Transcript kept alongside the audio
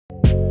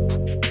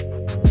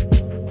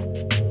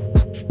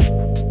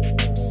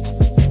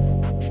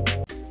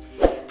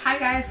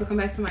guys, welcome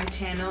back to my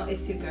channel.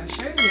 It's your girl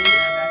Shirley and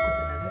I'm back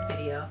with another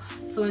video.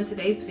 So in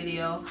today's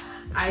video,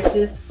 I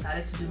just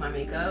decided to do my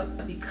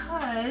makeup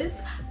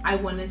because I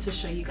wanted to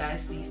show you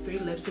guys these 3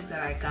 lipsticks that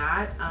I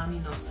got.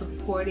 You know,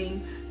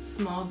 supporting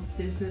small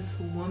business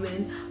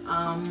women.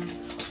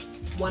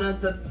 One of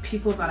the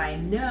people that I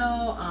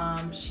know,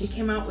 she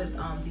came out with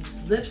these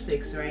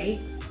lipsticks, right?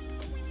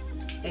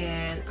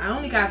 And I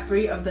only got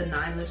 3 of the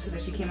 9 lipsticks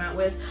that she came out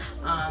with.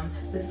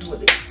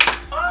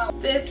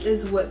 This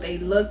is what they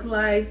look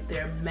like.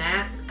 They're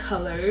matte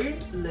colored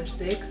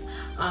lipsticks.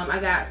 I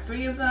got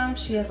 3 of them.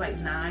 She has like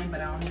 9,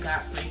 but I only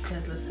got 3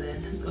 because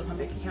listen, look, my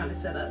bank account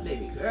is set up,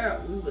 baby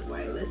girl. We was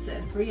like,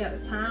 listen, 3 at a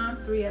time,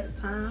 3 at a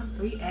time,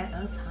 3 at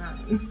a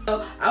time.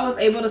 So I was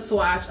able to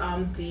swatch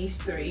these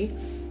 3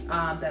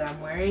 that I'm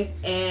wearing,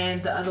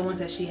 and the other ones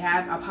that she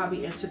have, I'll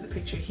probably insert the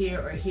picture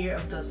here or here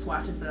of the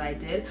swatches that I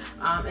did.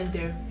 And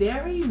they're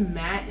very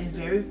matte and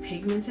very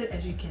pigmented,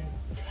 as you can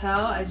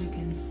tell, as you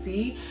can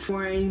see. I'm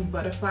wearing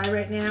Butterfly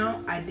right now.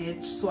 I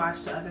did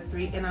swatch the other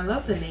 3 and I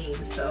love the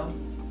names. So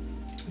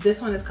this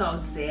one is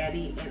called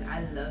Zaddy, and I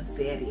love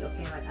Zaddy,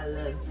 okay? Like, I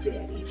love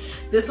Zaddy.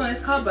 This one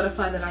is called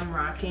Butterfly that I'm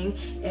rocking.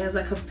 It has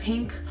like a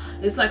pink,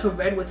 it's like a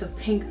red with a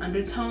pink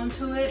undertone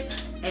to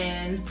it.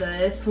 And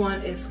this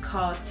one is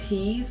called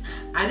Tease.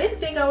 I didn't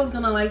think I was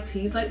gonna like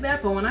Tease like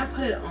that, but when I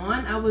put it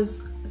on, I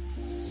was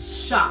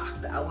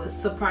shocked. I was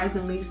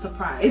surprisingly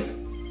surprised.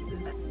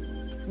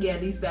 Yeah,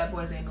 these bad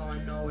boys ain't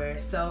going nowhere.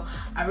 So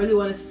I really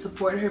wanted to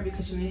support her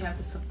because, you know, you have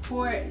to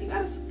support, you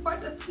gotta support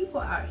the people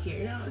out here,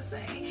 you know what I'm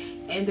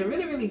saying? And they're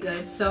really, really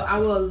good. So I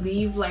will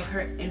leave like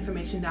her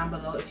information down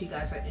below if you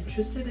guys are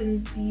interested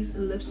in these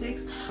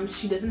lipsticks.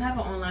 She doesn't have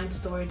an online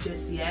store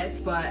just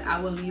yet, but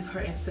I will leave her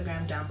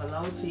Instagram down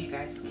below so you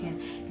guys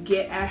can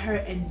get at her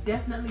and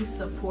definitely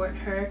support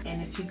her.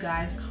 And if you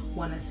guys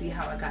want to see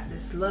how I got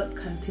this look,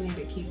 continue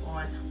to keep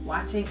on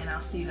watching, and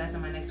I'll see you guys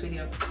in my next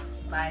video.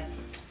 Bye.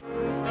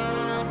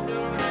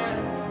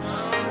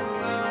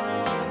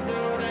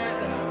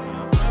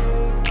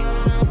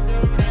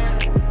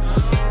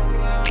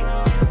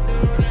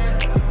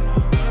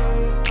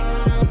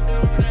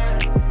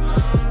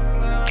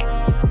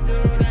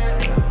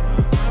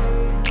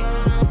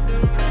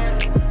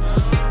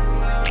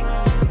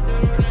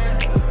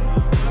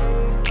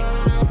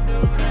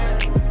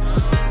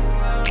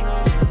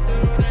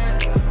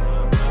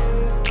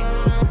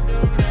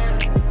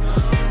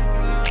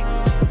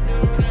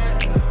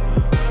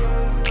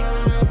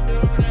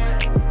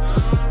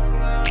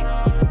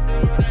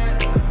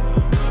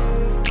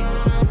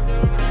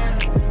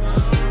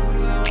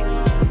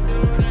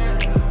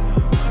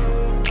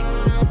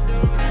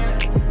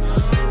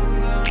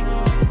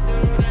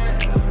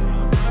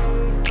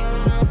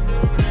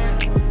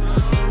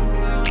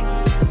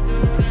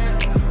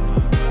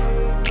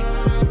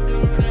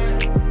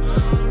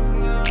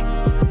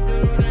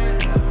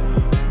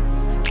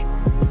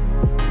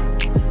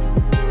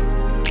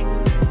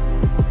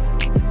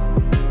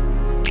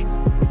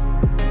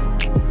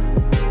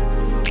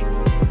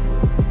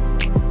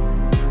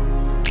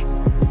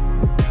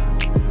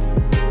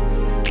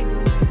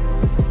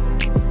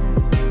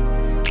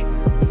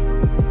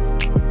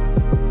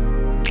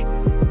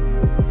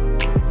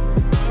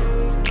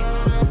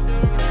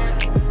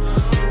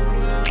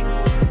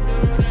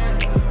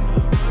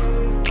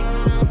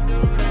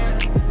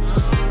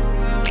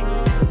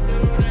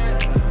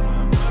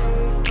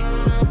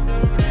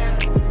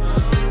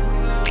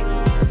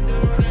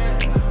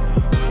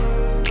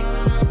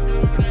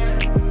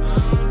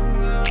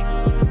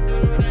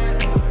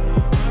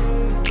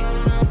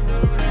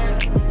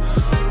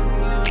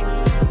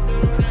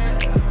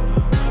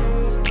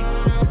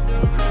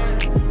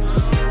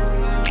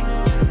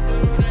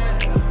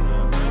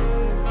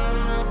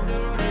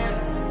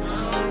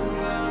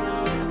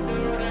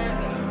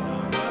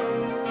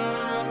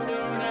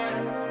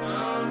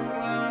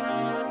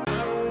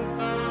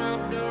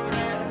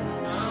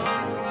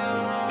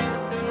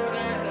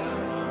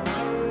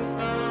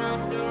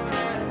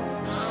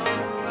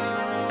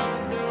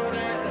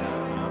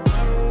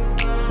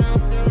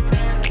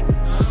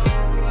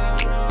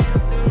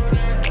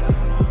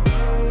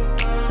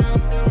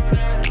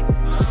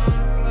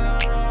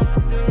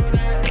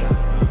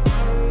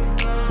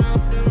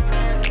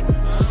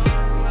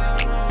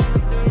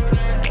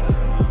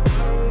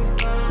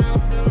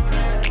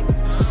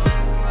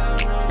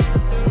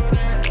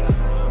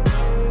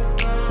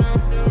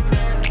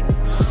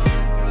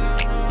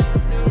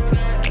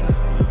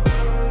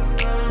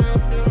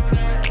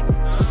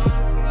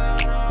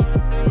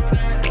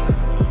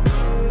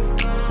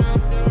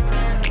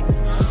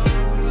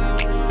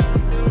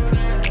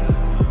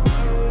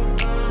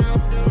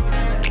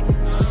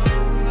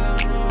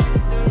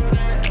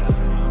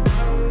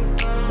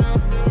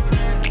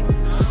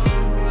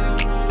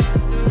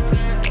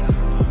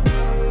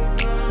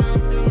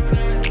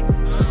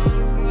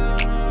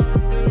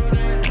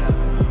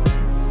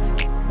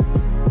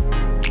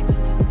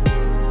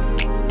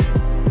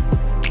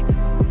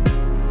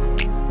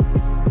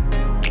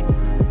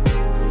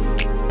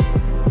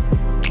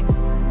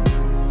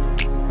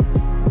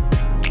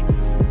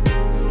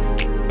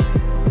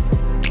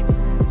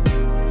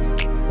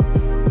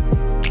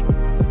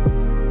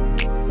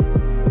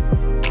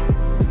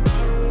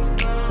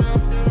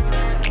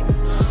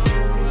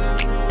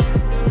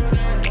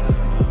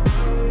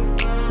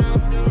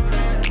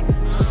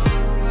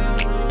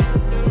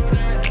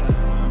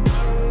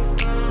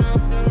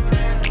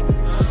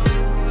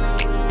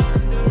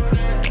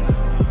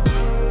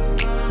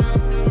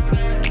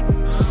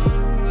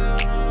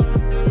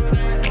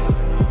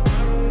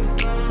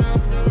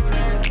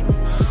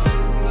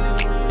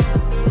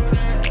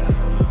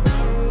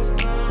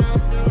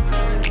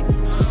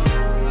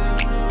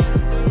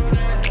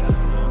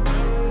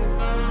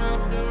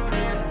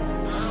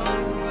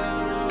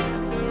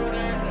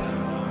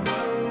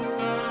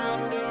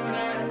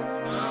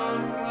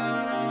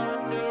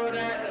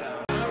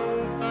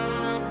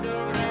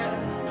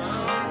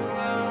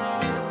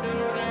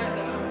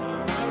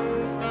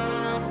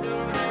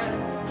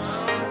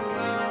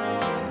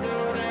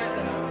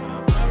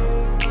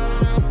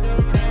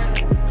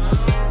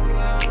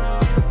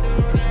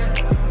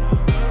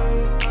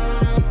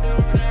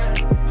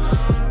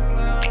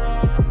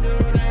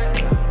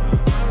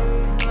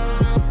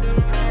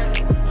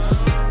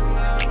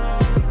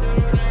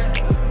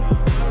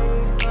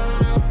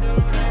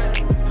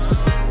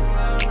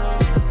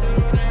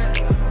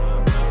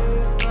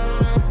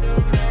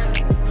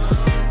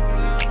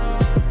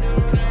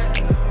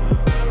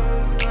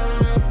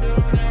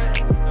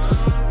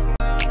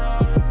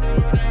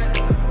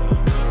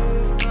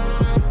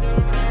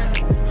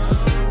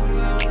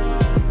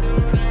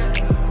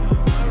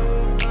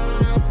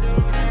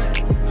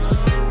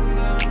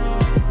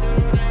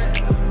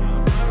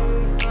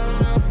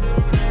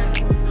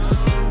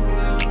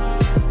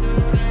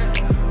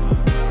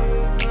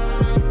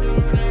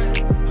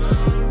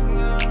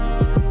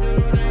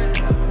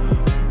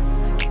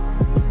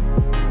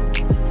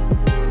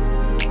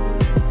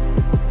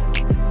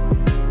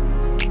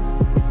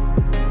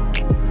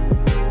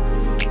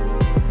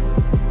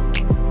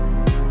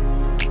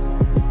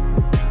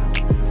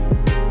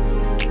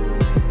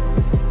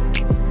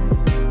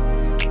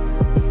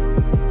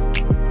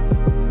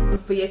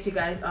 yes, you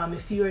guys,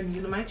 if you are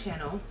new to my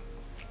channel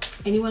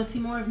and you want to see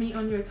more of me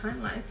on your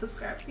timeline,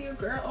 subscribe to your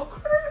girl,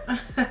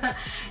 okay?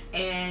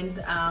 And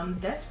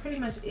that's pretty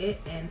much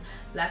it. And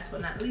last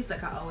but not least,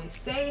 like I always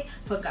say,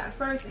 put God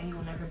first and you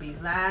will never be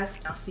last.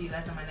 I'll see you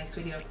guys in my next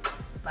video.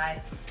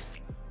 Bye.